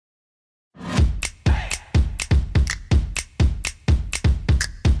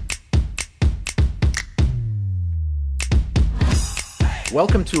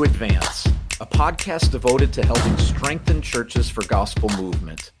Welcome to Advance, a podcast devoted to helping strengthen churches for gospel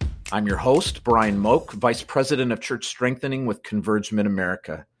movement. I'm your host, Brian Moak, Vice President of Church Strengthening with Converge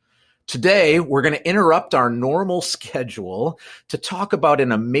Mid-America. Today, we're going to interrupt our normal schedule to talk about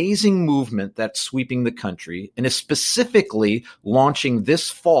an amazing movement that's sweeping the country and is specifically launching this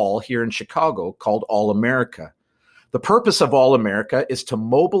fall here in Chicago called All America. The purpose of All America is to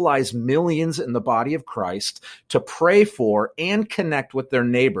mobilize millions in the body of Christ to pray for and connect with their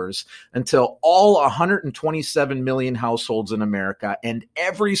neighbors until all 127 million households in America and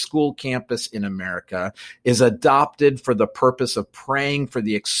every school campus in America is adopted for the purpose of praying for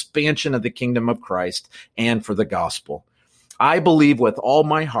the expansion of the kingdom of Christ and for the gospel. I believe with all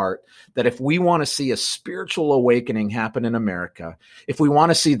my heart that if we want to see a spiritual awakening happen in America, if we want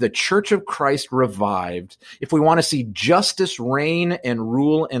to see the Church of Christ revived, if we want to see justice reign and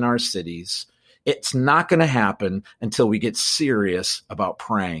rule in our cities, it's not going to happen until we get serious about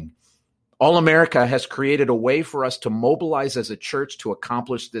praying. All America has created a way for us to mobilize as a church to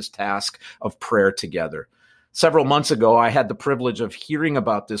accomplish this task of prayer together. Several months ago, I had the privilege of hearing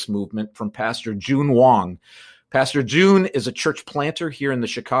about this movement from Pastor Jun Wong. Pastor Jun is a church planter here in the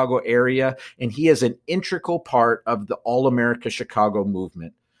Chicago area, and he is an integral part of the All America Chicago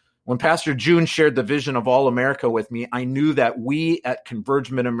movement. When Pastor Jun shared the vision of All America with me, I knew that we at Converge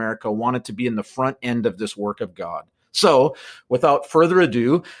Mid-America wanted to be in the front end of this work of God. So, without further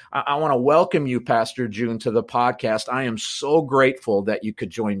ado, I want to welcome you, Pastor Jun, to the podcast. I am so grateful that you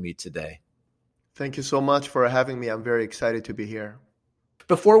could join me today. Thank you so much for having me. I'm very excited to be here.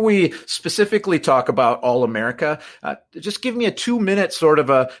 Before we specifically talk about All America, just give me a 2-minute sort of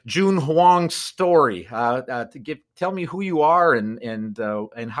a Jun Wong story. Tell me who you are and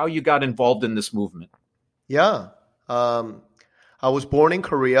how you got involved in this movement. Yeah, I was born in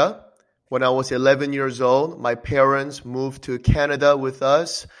Korea. When I was 11 years old, my parents moved to Canada with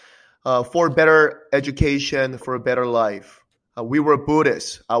us for better education, for a better life. We were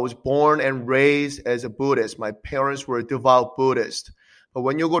Buddhists. I was born and raised as a Buddhist. My parents were devout Buddhists. But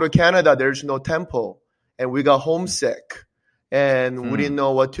when you go to Canada, there's no temple, and we got homesick, and we didn't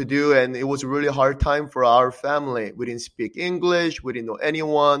know what to do, and it was a really hard time for our family. We didn't speak English, we didn't know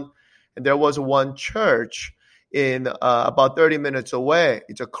anyone, and there was one church in about 30 minutes away.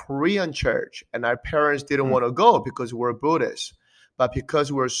 It's a Korean church, and our parents didn't want to go because we're Buddhists. But because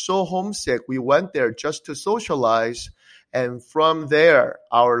we were so homesick, we went there just to socialize, and from there,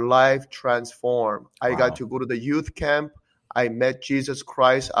 our life transformed. I got to go to the youth camp. I met Jesus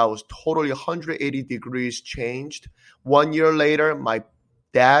Christ. I was totally 180 degrees changed. 1 year later, my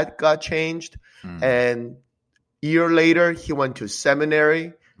dad got changed. And a year later, he went to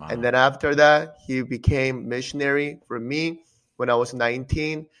seminary. Wow. And then after that, he became missionary for me. When I was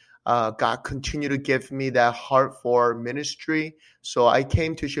 19, God continued to give me that heart for ministry. So I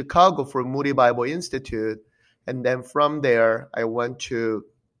came to Chicago for Moody Bible Institute. And then from there, I went to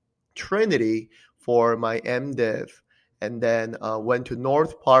Trinity for my MDiv. And then went to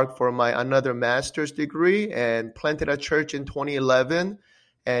North Park for my another master's degree and planted a church in 2011.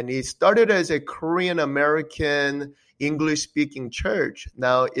 And it started as a Korean-American English-speaking church.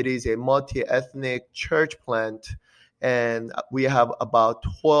 Now it is a multi-ethnic church plant. And we have about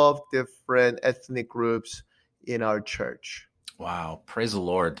 12 different ethnic groups in our church. Wow. Praise the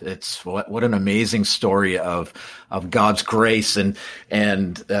Lord. It's what an amazing story of God's grace and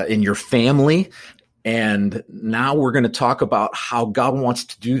in your family. And now we're going to talk about how God wants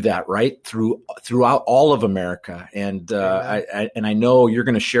to do that, right? Throughout all of America. And I know you're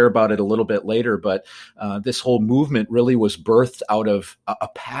going to share about it a little bit later, but this whole movement really was birthed out of a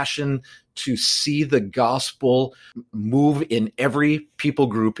passion to see the gospel move in every people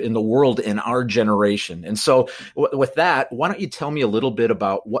group in the world in our generation. And so with that, why don't you tell me a little bit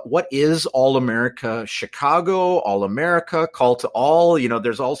about what is All America Chicago, All America, Call to All? You know,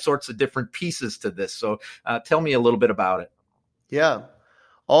 there's all sorts of different pieces to this. So tell me a little bit about it. Yeah.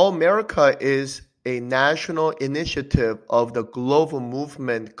 All America is a national initiative of the global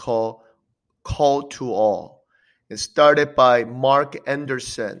movement called Call to All. It started by Mark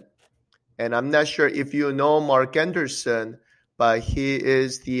Anderson. And I'm not sure if you know Mark Anderson, but he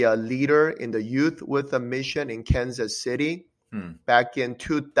is the leader in the Youth with a Mission in Kansas City. Back in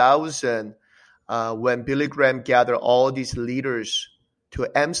 2000, when Billy Graham gathered all these leaders to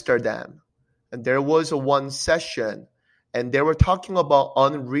Amsterdam. And there was one session, and they were talking about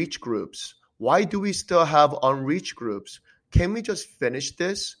unreached groups. Why do we still have unreached groups? Can we just finish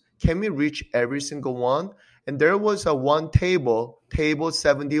this? Can we reach every single one? And there was one table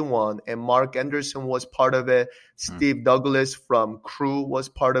 71, and Mark Anderson was part of it. Steve Douglas from Cru was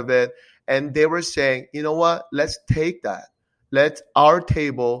part of it. And they were saying, you know what, let's take that Let our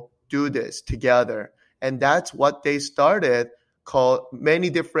table do this together. And that's what they started, called many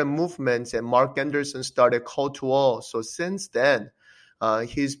different movements. And Mark Anderson started Call to All. So since then,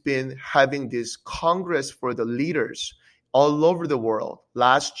 he's been having this Congress for the leaders all over the world.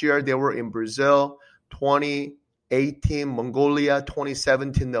 Last year, they were in Brazil, 2018, Mongolia,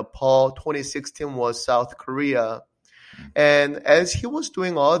 2017, Nepal, 2016 was South Korea. And as he was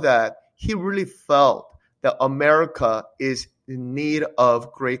doing all that, he really felt that America is in need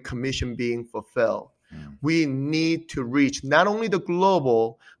of Great Commission being fulfilled. We need to reach not only the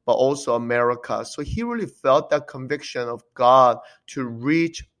global, but also America. So he really felt that conviction of God to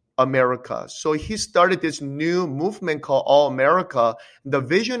reach America. So he started this new movement called All America. The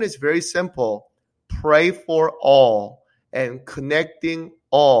vision is very simple. Pray for all and connecting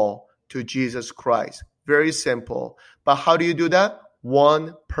all to Jesus Christ. Very simple. But how do you do that?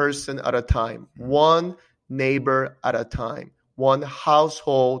 One person at a time, one neighbor at a time, one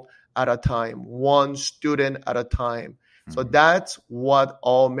household at a time, one student at a time. So that's what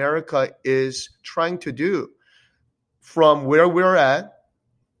All America is trying to do. From where we're at,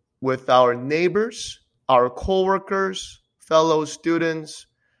 with our neighbors, our coworkers, fellow students,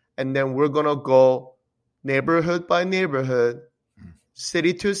 and then we're going to go neighborhood by neighborhood,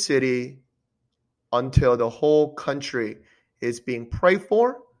 city to city, until the whole country is being prayed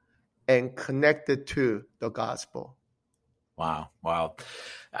for and connected to the gospel. Wow.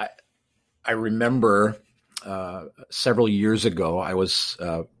 I remember several years ago, I was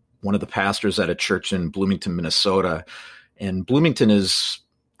one of the pastors at a church in Bloomington, Minnesota. And Bloomington is,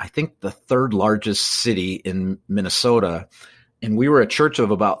 I think, the third largest city in Minnesota. And we were a church of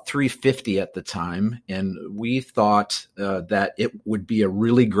about 350 at the time. And we thought that it would be a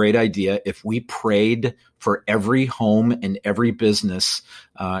really great idea if we prayed for every home and every business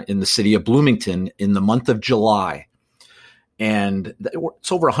in the city of Bloomington in the month of July. And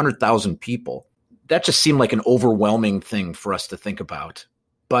it's over 100,000 people. That just seemed like an overwhelming thing for us to think about.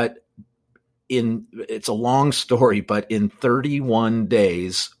 But it's a long story, but in 31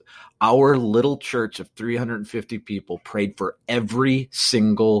 days, our little church of 350 people prayed for every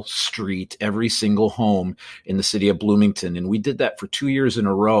single street, every single home in the city of Bloomington. And we did that for 2 years in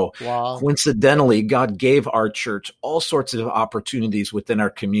a row. Wow. Coincidentally, God gave our church all sorts of opportunities within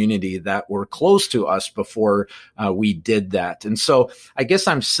our community that were close to us before we did that. And so I guess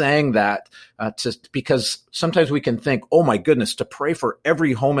I'm saying that because sometimes we can think, oh my goodness, to pray for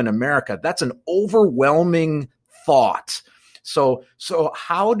every home in America, that's an overwhelming thought. So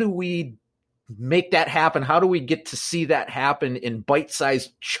how do we make that happen? How do we get to see that happen in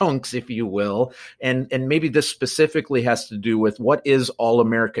bite-sized chunks, if you will? And maybe this specifically has to do with what is All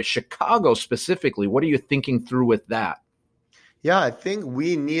America Chicago specifically. What are you thinking through with that? Yeah, I think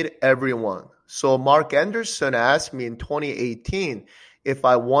we need everyone. So Mark Anderson asked me in 2018 if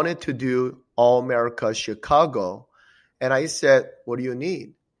I wanted to do All America Chicago. And I said, what do you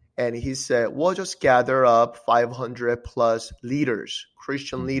need? And he said, well, just gather up 500 plus leaders,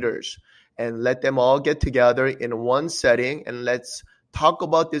 Christian leaders, and let them all get together in one setting. And let's talk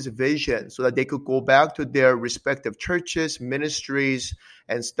about this vision so that they could go back to their respective churches, ministries,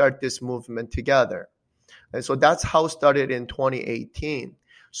 and start this movement together. And so that's how it started in 2018.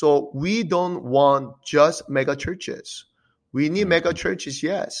 So we don't want just mega churches. We need mega churches,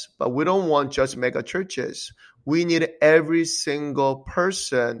 yes, but we don't want just mega churches. We need every single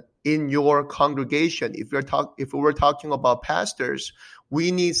person in your congregation. If we were talking about pastors, we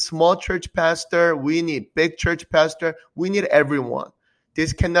need small church pastor, we need big church pastor, we need everyone.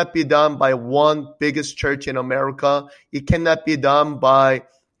 This cannot be done by one biggest church in America. It cannot be done by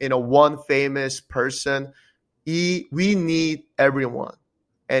one famous person. We need everyone.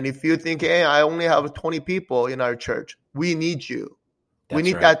 And if you think, hey, I only have 20 people in our church, we need you. We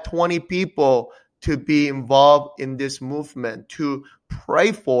need that 20 people to be involved in this movement, to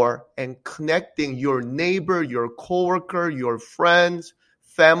pray for and connecting your neighbor, your coworker, your friends,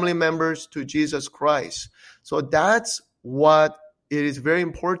 family members to Jesus Christ. So that's what it is very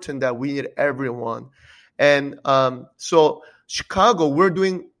important that we need everyone. And so Chicago, we're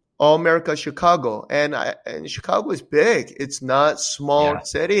doing All America Chicago, and Chicago is big. It's not small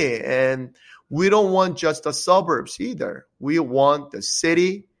city, and we don't want just the suburbs either. We want the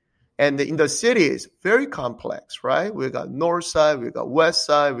city. And in the city, it's very complex, right? We got north side, we got west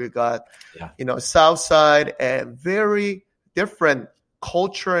side, we got, south side, and very different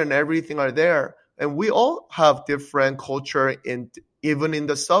culture and everything are there. And we all have different culture even in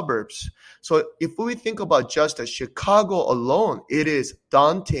the suburbs. So if we think about just Chicago alone, it is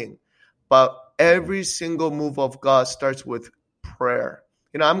daunting. But every single move of God starts with prayer.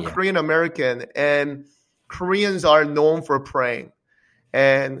 I'm Korean American, and Koreans are known for praying.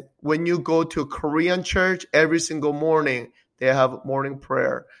 And when you go to a Korean church, every single morning, they have morning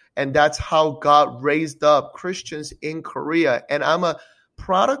prayer. And that's how God raised up Christians in Korea. And I'm a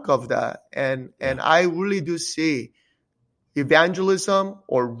product of that. And I really do see evangelism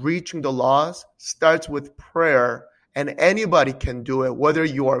or reaching the lost starts with prayer. And anybody can do it, whether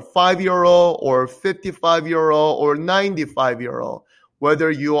you are a 5-year-old or 55-year-old or 95-year-old,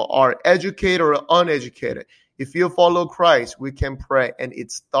 whether you are educated or uneducated. If you follow Christ, we can pray, and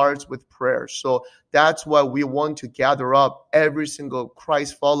it starts with prayer. So that's why we want to gather up every single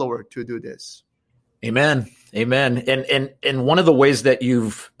Christ follower to do this. Amen. Amen. And one of the ways that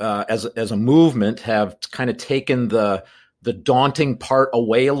you've, as a movement, have kind of taken the daunting part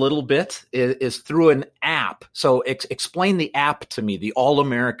away a little bit is through an app. So explain the app to me, the All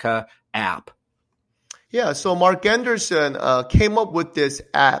America app. Yeah. So Mark Anderson came up with this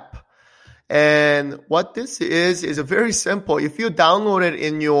app. And what this is very simple. If you download it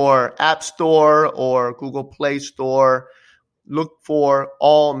in your App Store or Google Play Store, look for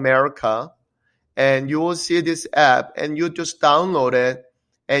All America, and you will see this app, and you just download it,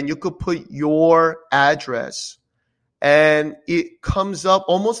 and you could put your address, and it comes up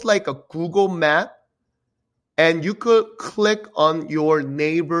almost like a Google map, and you could click on your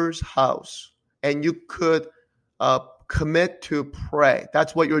neighbor's house, and you could commit to pray.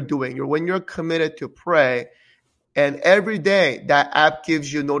 That's what you're doing. When you're committed to pray, and every day that app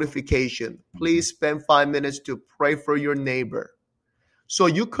gives you notification. Please spend 5 minutes to pray for your neighbor. So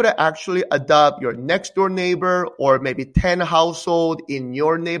you could actually adopt your next door neighbor or maybe 10 household in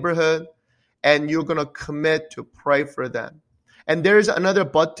your neighborhood, and you're going to commit to pray for them. And there's another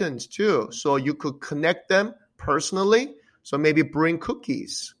buttons too. So you could connect them personally. So maybe bring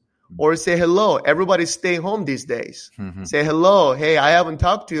cookies. Or say hello. Everybody's staying home these days. Mm-hmm. Say hello. Hey, I haven't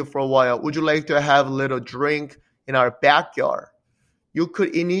talked to you for a while. Would you like to have a little drink in our backyard? You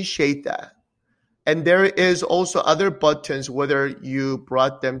could initiate that. And there is also other buttons, whether you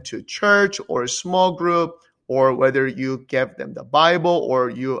brought them to church or a small group, or whether you gave them the Bible or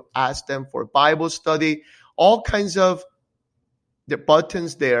you asked them for Bible study. All kinds of the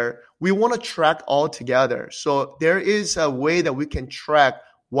buttons there. We want to track all together. So there is a way that we can track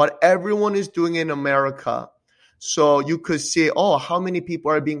what everyone is doing in America. So you could see, how many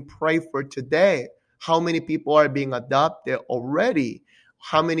people are being prayed for today? How many people are being adopted already?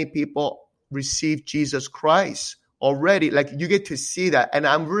 How many people received Jesus Christ already? Like, you get to see that. And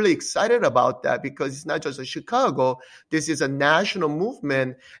I'm really excited about that because it's not just in Chicago. This is a national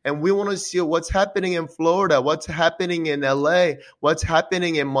movement. And we want to see what's happening in Florida, what's happening in LA, what's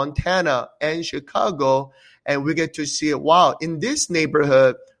happening in Montana and Chicago. And we get to see, wow, in this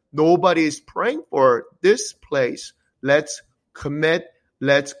neighborhood, nobody is praying for this place. Let's commit.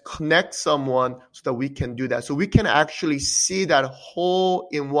 Let's connect someone so that we can do that. So we can actually see that whole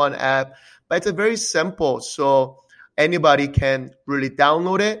in one app. But it's a very simple. So anybody can really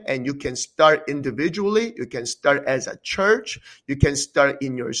download it, and you can start individually. You can start as a church. You can start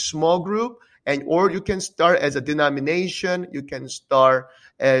in your small group, or you can start as a denomination. You can start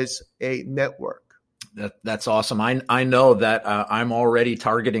as a network. That's awesome. I know that I'm already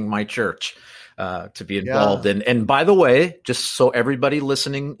targeting my church to be involved. Yeah. And by the way, just so everybody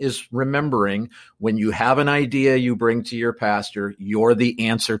listening is remembering, when you have an idea you bring to your pastor, you're the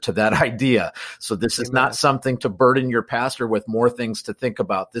answer to that idea. So this is not something to burden your pastor with more things to think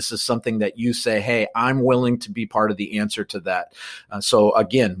about. This is something that you say, hey, I'm willing to be part of the answer to that. So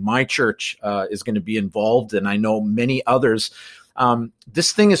again, my church is going to be involved, and I know many others.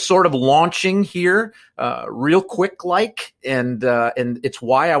 This thing is sort of launching here, real quick, and it's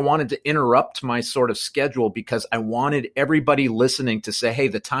why I wanted to interrupt my sort of schedule, because I wanted everybody listening to say, hey,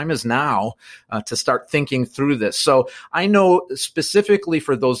 the time is now to start thinking through this. So I know specifically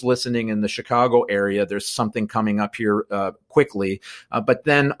for those listening in the Chicago area, there's something coming up here quickly. But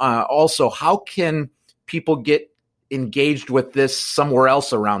then also, how can people get engaged with this somewhere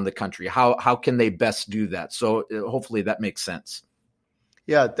else around the country? How can they best do that? So hopefully that makes sense.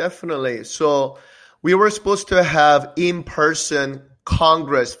 Yeah, definitely. So we were supposed to have in-person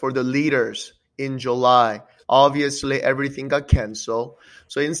Congress for the leaders in July. Obviously, everything got canceled.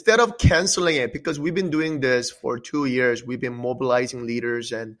 So instead of canceling it, because we've been doing this for 2 years, we've been mobilizing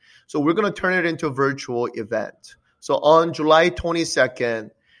leaders. And so we're going to turn it into a virtual event. So on July 22nd,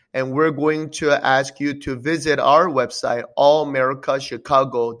 and we're going to ask you to visit our website,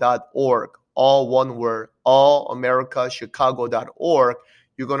 allamericaschicago.org. All one word, allamericaschicago.org.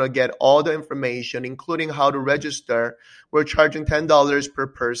 You're going to get all the information, including how to register. We're charging $10 per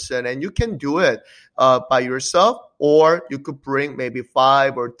person, and you can do it by yourself, or you could bring maybe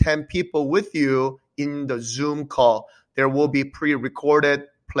 5 or 10 people with you in the Zoom call. There will be pre-recorded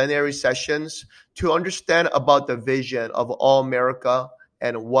plenary sessions to understand about the vision of All America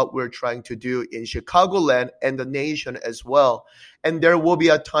and what we're trying to do in Chicagoland and the nation as well. And there will be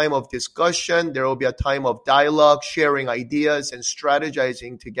a time of discussion. There will be a time of dialogue, sharing ideas and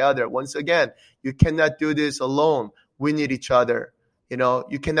strategizing together. Once again, you cannot do this alone. We need each other.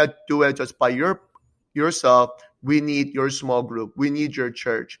 You cannot do it just by yourself. We need your small group. We need your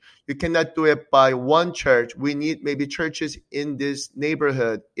church. You cannot do it by one church. We need maybe churches in this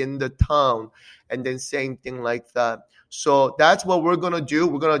neighborhood, in the town, and then same thing like that. So that's what we're going to do.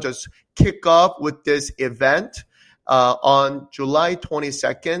 We're going to just kick off with this event on July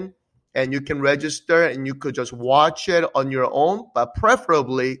 22nd. And you can register and you could just watch it on your own, but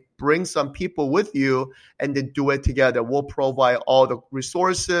preferably bring some people with you and then do it together. We'll provide all the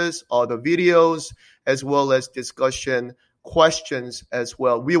resources, all the videos, as well as discussion questions as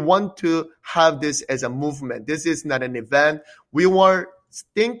well. We want to have this as a movement. This is not an event. We were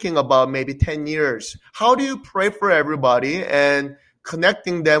thinking about maybe 10 years. How do you pray for everybody and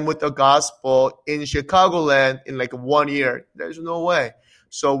connecting them with the gospel in Chicagoland in like 1 year? There's no way.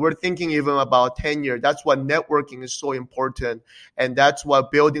 So we're thinking even about 10 years. That's why networking is so important. And that's why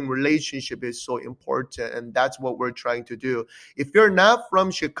building relationship is so important. And that's what we're trying to do. If you're not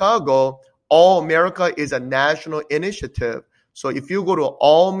from Chicago, All America is a national initiative. So if you go to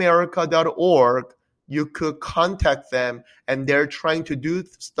allamerica.org, you could contact them. And they're trying to do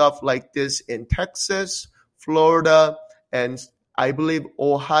stuff like this in Texas, Florida, and I believe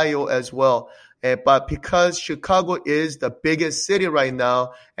Ohio as well. But because Chicago is the biggest city right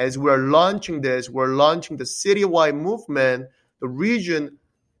now, as we're launching the citywide movement, the region,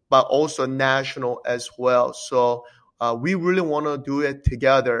 but also national as well. So we really want to do it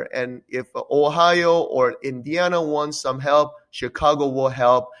together. And if Ohio or Indiana wants some help, Chicago will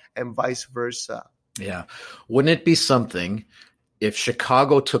help and vice versa. Yeah. Wouldn't it be something if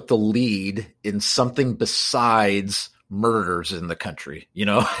Chicago took the lead in something besides murders in the country?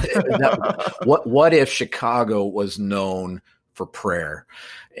 What if Chicago was known for prayer?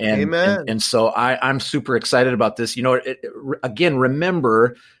 Amen. And so I'm super excited about this. Again,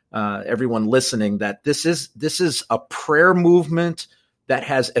 remember everyone listening that this is a prayer movement that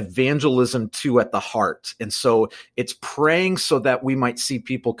has evangelism too at the heart. And so it's praying so that we might see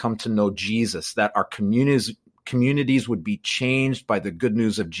people come to know Jesus, that our communities would be changed by the good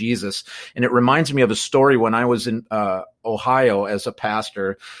news of Jesus. And it reminds me of a story when I was in Ohio as a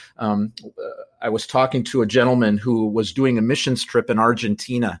pastor. I was talking to a gentleman who was doing a missions trip in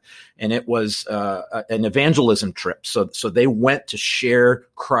Argentina, and it was an evangelism trip. So they went to share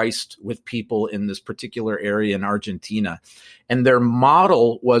Christ with people in this particular area in Argentina. And their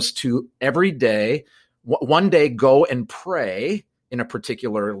model was to every day, one day go and pray in a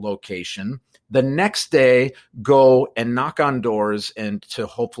particular location. The next day, go and knock on doors and to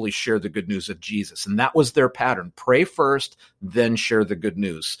hopefully share the good news of Jesus. And that was their pattern. Pray first, then share the good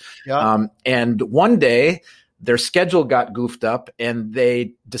news. Yeah. And one day, their schedule got goofed up and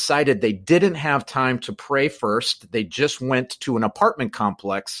they decided they didn't have time to pray first. They just went to an apartment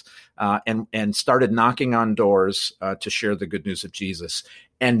complex and started knocking on doors to share the good news of Jesus.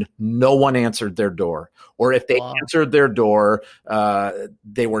 And no one answered their door. Or if they answered their door,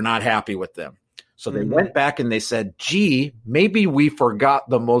 they were not happy with them. So they went back and they said, maybe we forgot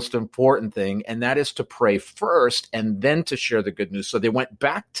the most important thing, and that is to pray first and then to share the good news. So they went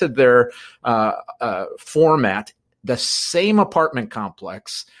back to their format, the same apartment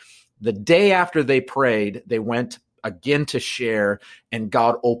complex. The day after they prayed, they went again to share, and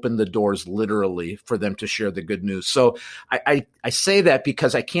God opened the doors literally for them to share the good news. So I say that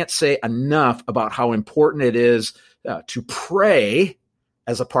because I can't say enough about how important it is to pray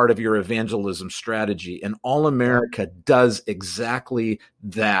as a part of your evangelism strategy. And All America does exactly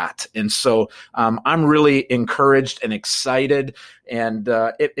that. And so I'm really encouraged and excited. And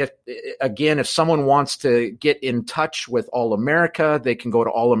if someone wants to get in touch with All America, they can go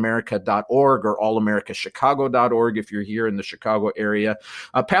to allamerica.org or allamericachicago.org if you're here in the Chicago area.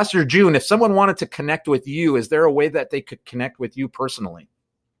 Pastor June, if someone wanted to connect with you, is there a way that they could connect with you personally?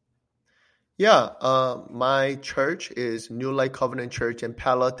 Yeah, my church is New Life Covenant Church in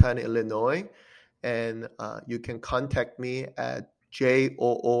Palatine, Illinois, and you can contact me at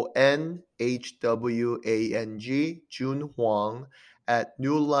JOONHWANG, June Huang, at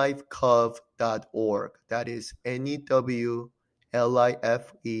newlifecov.org. That is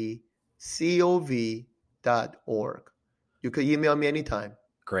NEWLIFECOV.org. You can email me anytime.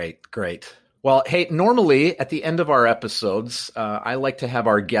 Great. Well, hey, normally at the end of our episodes, I like to have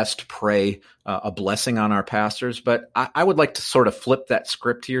our guest pray a blessing on our pastors, but I would like to sort of flip that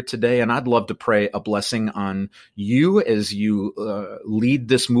script here today, and I'd love to pray a blessing on you as you lead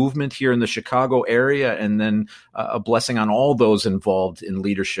this movement here in the Chicago area, and then a blessing on all those involved in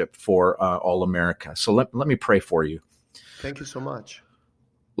leadership for All America. So let me pray for you. Thank you so much.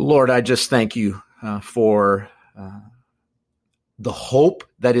 Lord, I just thank you for the hope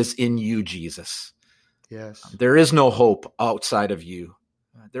that is in you, Jesus. Yes. There is no hope outside of you.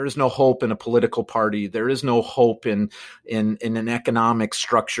 There is no hope in a political party. There is no hope in an economic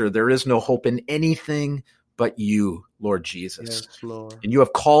structure. There is no hope in anything but you, Lord Jesus. Yes, Lord. And you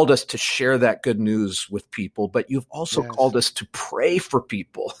have called us to share that good news with people, but you've also called us to pray for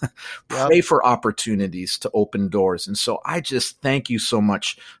people, pray for opportunities to open doors. And so I just thank you so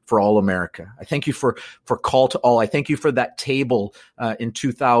much for All America. I thank you for Call to All. I thank you for that table in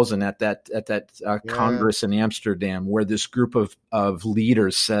 2000 at that Congress in Amsterdam, where this group of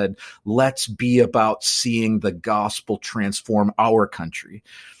leaders said, let's be about seeing the gospel transform our country.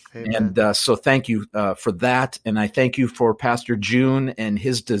 Amen. And so thank you for that. And I thank you for Pastor June and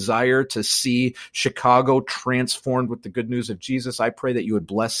his desire to see Chicago transformed with the good news of Jesus. I pray that you would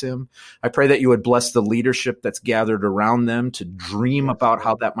bless him. I pray that you would bless the leadership that's gathered around them to dream about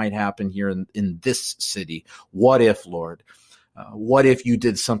how that might happen here in this city. What if, Lord? What if you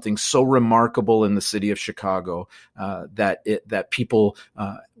did something so remarkable in the city of Chicago that people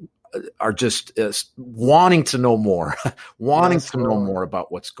are just wanting to know more, know more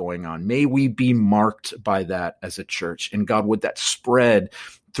about what's going on. May we be marked by that as a church. And God, would that spread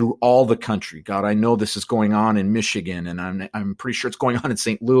through all the country? God, I know this is going on in Michigan, and I'm pretty sure it's going on in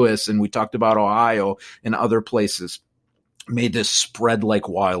St. Louis, and we talked about Ohio and other places. May this spread like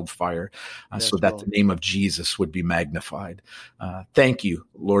wildfire so that the name of Jesus would be magnified. Thank you,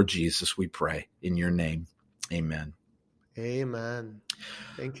 Lord Jesus, we pray in your name. Amen. Amen.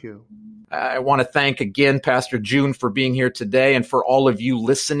 Thank you. I want to thank again Pastor June for being here today, and for all of you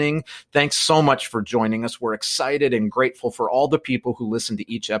listening. Thanks so much for joining us. We're excited and grateful for all the people who listen to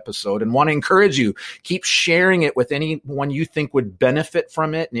each episode, and want to encourage you, keep sharing it with anyone you think would benefit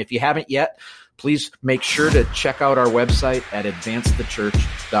from it. And if you haven't yet, please make sure to check out our website at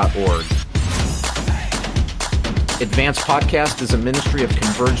advancethechurch.org. Advance Podcast is a ministry of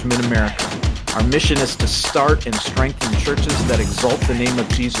Converge Mid-America. Our mission is to start and strengthen churches that exalt the name of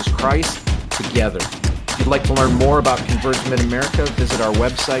Jesus Christ together. If you'd like to learn more about Converge Mid-America, visit our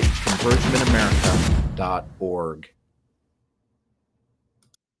website, convergemidamerica.org.